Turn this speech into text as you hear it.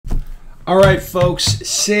All right, folks,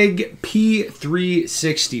 SIG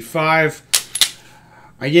P365.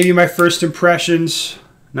 I gave you my first impressions.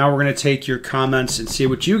 Now we're going to take your comments and see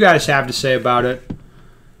what you guys have to say about it.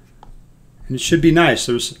 And it should be nice.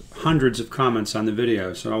 There's hundreds of comments on the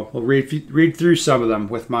video, so I'll read through some of them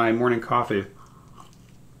with my morning coffee.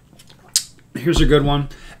 Here's a good one.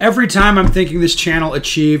 Every time I'm thinking this channel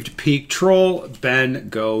achieved peak troll, Ben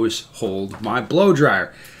goes, hold my blow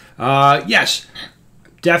dryer. Yes.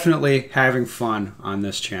 Definitely having fun on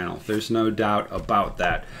this channel. There's no doubt about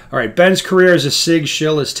that. All right, Ben's career as a SIG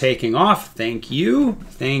shill is taking off. Thank you.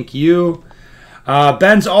 Thank you.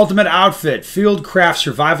 Ben's ultimate outfit. Fieldcraft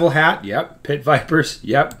survival hat. Yep. Pit Vipers.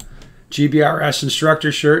 Yep. GBRS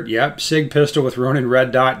instructor shirt. Yep. SIG pistol with Ronin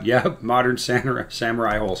red dot. Yep. Modern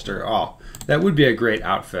samurai holster. Oh, that would be a great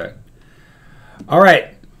outfit. All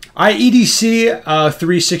right. IEDC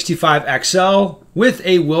 365 XL with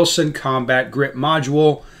a Wilson Combat Grip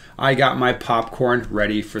module. I got my popcorn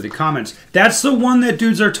ready for the comments. That's the one that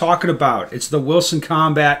dudes are talking about. It's the Wilson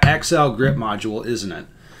Combat XL Grip module, isn't it?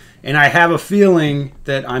 And I have a feeling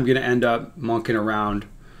that I'm going to end up monkeying around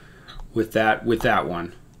with that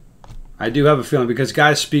one. I do have a feeling because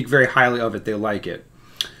guys speak very highly of it. They like it.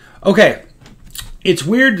 Okay. It's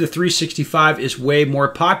weird the 365 is way more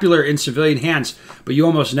popular in civilian hands, but you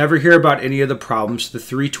almost never hear about any of the problems the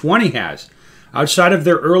 320 has. Outside of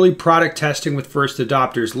their early product testing with first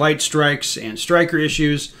adopters, light strikes, and striker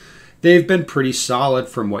issues, they've been pretty solid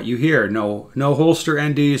from what you hear. No holster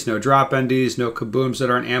NDs, no drop NDs, no kabooms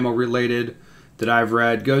that aren't ammo related that I've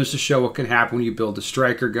read. Goes to show what can happen when you build a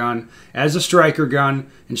striker gun as a striker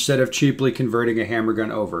gun instead of cheaply converting a hammer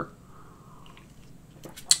gun over.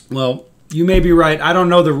 Well, you may be right. I don't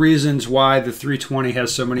know the reasons why the 320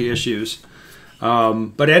 has so many issues.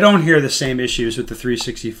 But I don't hear the same issues with the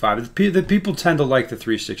 365. The people tend to like the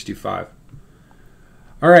 365.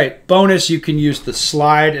 All right, bonus, you can use the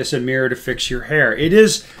slide as a mirror to fix your hair. It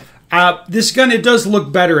is, this gun, it does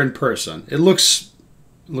look better in person. It looks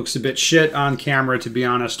a bit shit on camera, to be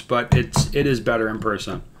honest, but it is better in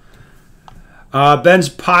person. Ben's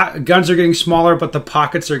guns are getting smaller, but the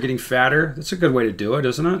pockets are getting fatter. That's a good way to do it,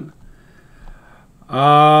 isn't it?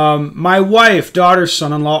 My wife, daughter,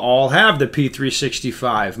 son-in-law all have the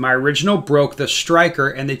P365. My original broke the striker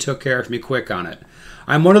and they took care of me quick on it.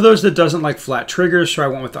 I'm one of those that doesn't like flat triggers, so I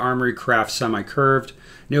went with the Armory Craft semi-curved.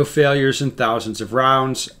 No failures in thousands of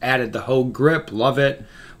rounds. Added the Hogue grip, love it.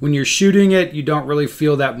 When you're shooting it, you don't really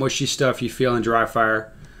feel that mushy stuff you feel in dry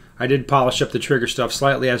fire. I did polish up the trigger stuff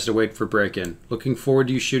slightly as to wait for break-in. Looking forward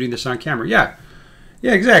to you shooting this on camera. Yeah,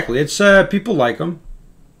 exactly. It's people like them.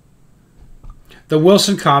 The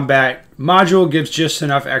Wilson Combat module gives just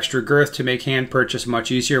enough extra girth to make hand purchase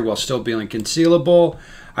much easier while still being concealable.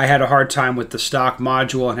 I had a hard time with the stock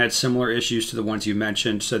module and had similar issues to the ones you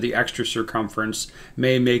mentioned, so the extra circumference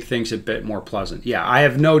may make things a bit more pleasant. Yeah, I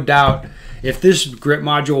have no doubt if this grip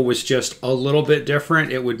module was just a little bit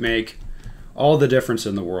different, it would make all the difference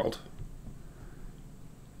in the world.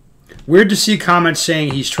 Weird to see comments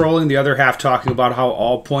saying he's trolling, the other half talking about how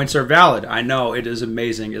all points are valid. I know, it is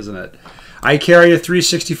amazing, isn't it? I carry a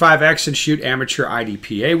 365X and shoot amateur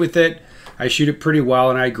IDPA with it. I shoot it pretty well,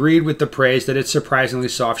 and I agreed with the praise that it's surprisingly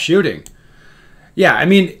soft shooting. Yeah, I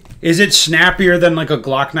mean, is it snappier than like a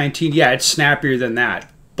Glock 19? Yeah, it's snappier than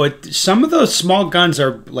that. But some of those small guns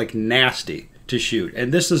are like nasty to shoot,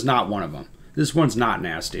 and this is not one of them. This one's not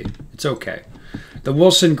nasty. It's okay. The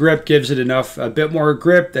Wilson grip gives it a bit more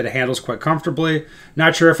grip that it handles quite comfortably.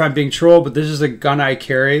 Not sure if I'm being trolled, but this is a gun I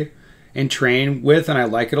carry and train with, and I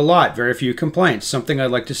like it a lot. Very few complaints. Something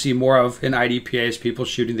I'd like to see more of in IDPA is people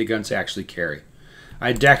shooting the guns they actually carry.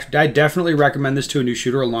 I definitely recommend this to a new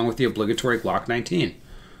shooter along with the obligatory Glock 19.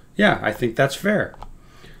 Yeah, I think that's fair.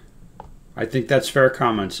 I think that's fair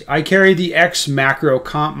comments. I carry the X Macro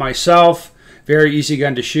Comp myself. Very easy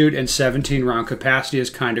gun to shoot, and 17 round capacity is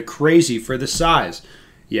kind of crazy for the size.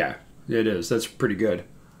 Yeah, it is. That's pretty good.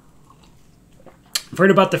 I've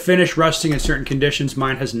heard about the finish rusting in certain conditions.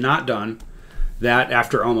 Mine has not done that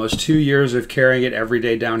after almost 2 years of carrying it every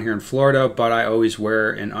day down here in Florida, but I always wear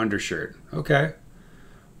an undershirt. Okay.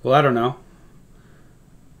 Well, I don't know.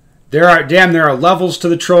 There are levels to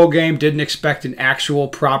the troll game. Didn't expect an actual,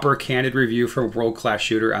 proper, candid review from a world-class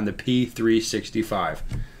shooter on the P365.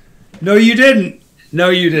 No, you didn't. No,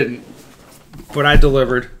 you didn't. But I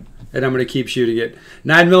delivered, and I'm going to keep shooting it.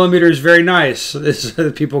 9mm is very nice. This is the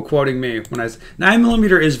people quoting me when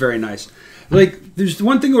 9mm is very nice. Like, there's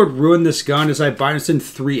one thing that would ruin this gun is I buy this in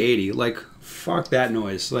 380. Like, fuck that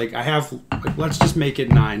noise. Like, let's just make it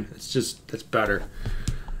 9. That's better.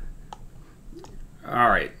 All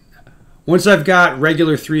right. Once I've got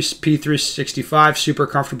regular P365, super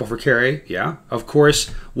comfortable for carry. Yeah, of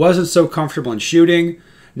course. Wasn't so comfortable in shooting.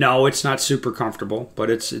 No, it's not super comfortable, but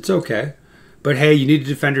it's okay. But hey, you need to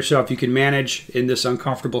defend yourself. You can manage in this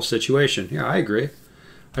uncomfortable situation. Yeah, I agree.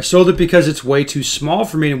 I sold it because it's way too small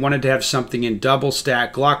for me and wanted to have something in double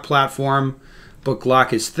stack Glock platform, but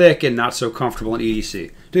Glock is thick and not so comfortable in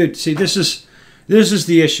EDC. Dude, see, this is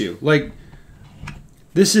the issue. Like,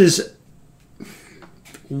 this is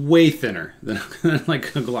way thinner than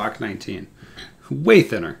like a Glock 19. Way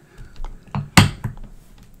thinner.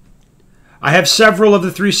 I have several of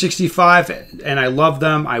the 365 and I love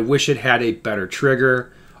them. I wish it had a better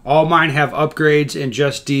trigger. All mine have upgrades and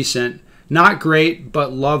just decent. Not great,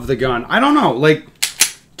 but love the gun. I don't know. Like,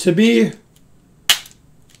 to me,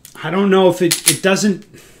 I don't know if it doesn't...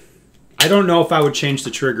 I don't know if I would change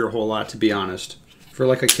the trigger a whole lot, to be honest. For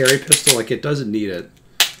like a carry pistol, like, it doesn't need it.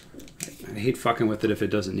 I hate fucking with it if it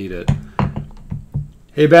doesn't need it.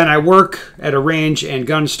 Hey Ben, I work at a range and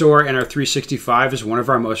gun store, and our 365 is one of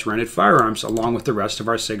our most rented firearms, along with the rest of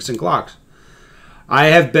our SIGs and Glocks. I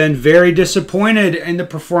have been very disappointed in the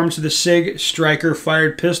performance of the SIG Striker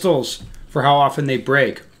fired pistols for how often they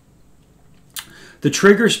break. The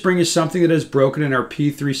trigger spring is something that has broken in our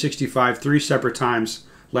P365 3 separate times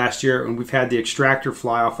last year, and we've had the extractor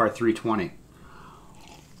fly off our 320.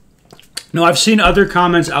 Now, I've seen other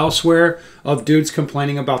comments elsewhere of dudes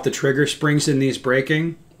complaining about the trigger springs in these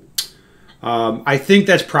breaking. I think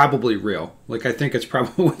that's probably real. Like, I think it's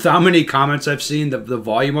probably, with how many comments I've seen, the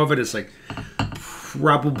volume of it, it's like,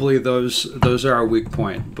 probably those are our weak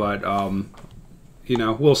point. But, you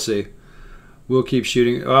know, we'll see. We'll keep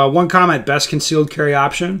shooting. One comment, best concealed carry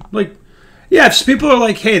option. Like, yeah, if people are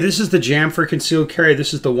like, hey, this is the jam for concealed carry,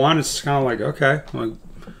 this is the one, it's kind of like, okay. Like,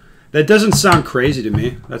 that doesn't sound crazy to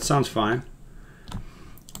me. That sounds fine.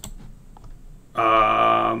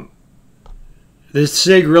 This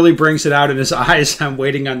SIG really brings it out in his eyes. I'm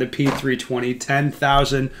waiting on the P320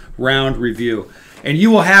 10,000 round review. And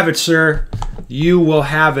you will have it, sir. You will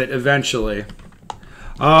have it eventually.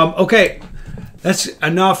 Okay, that's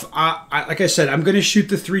enough. Like I said, I'm going to shoot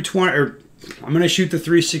the 320, or I'm going to shoot the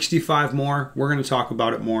 365 more. We're going to talk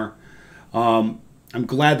about it more. I'm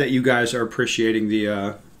glad that you guys are appreciating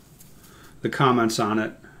the comments on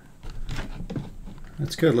it.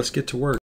 That's good. Let's get to work.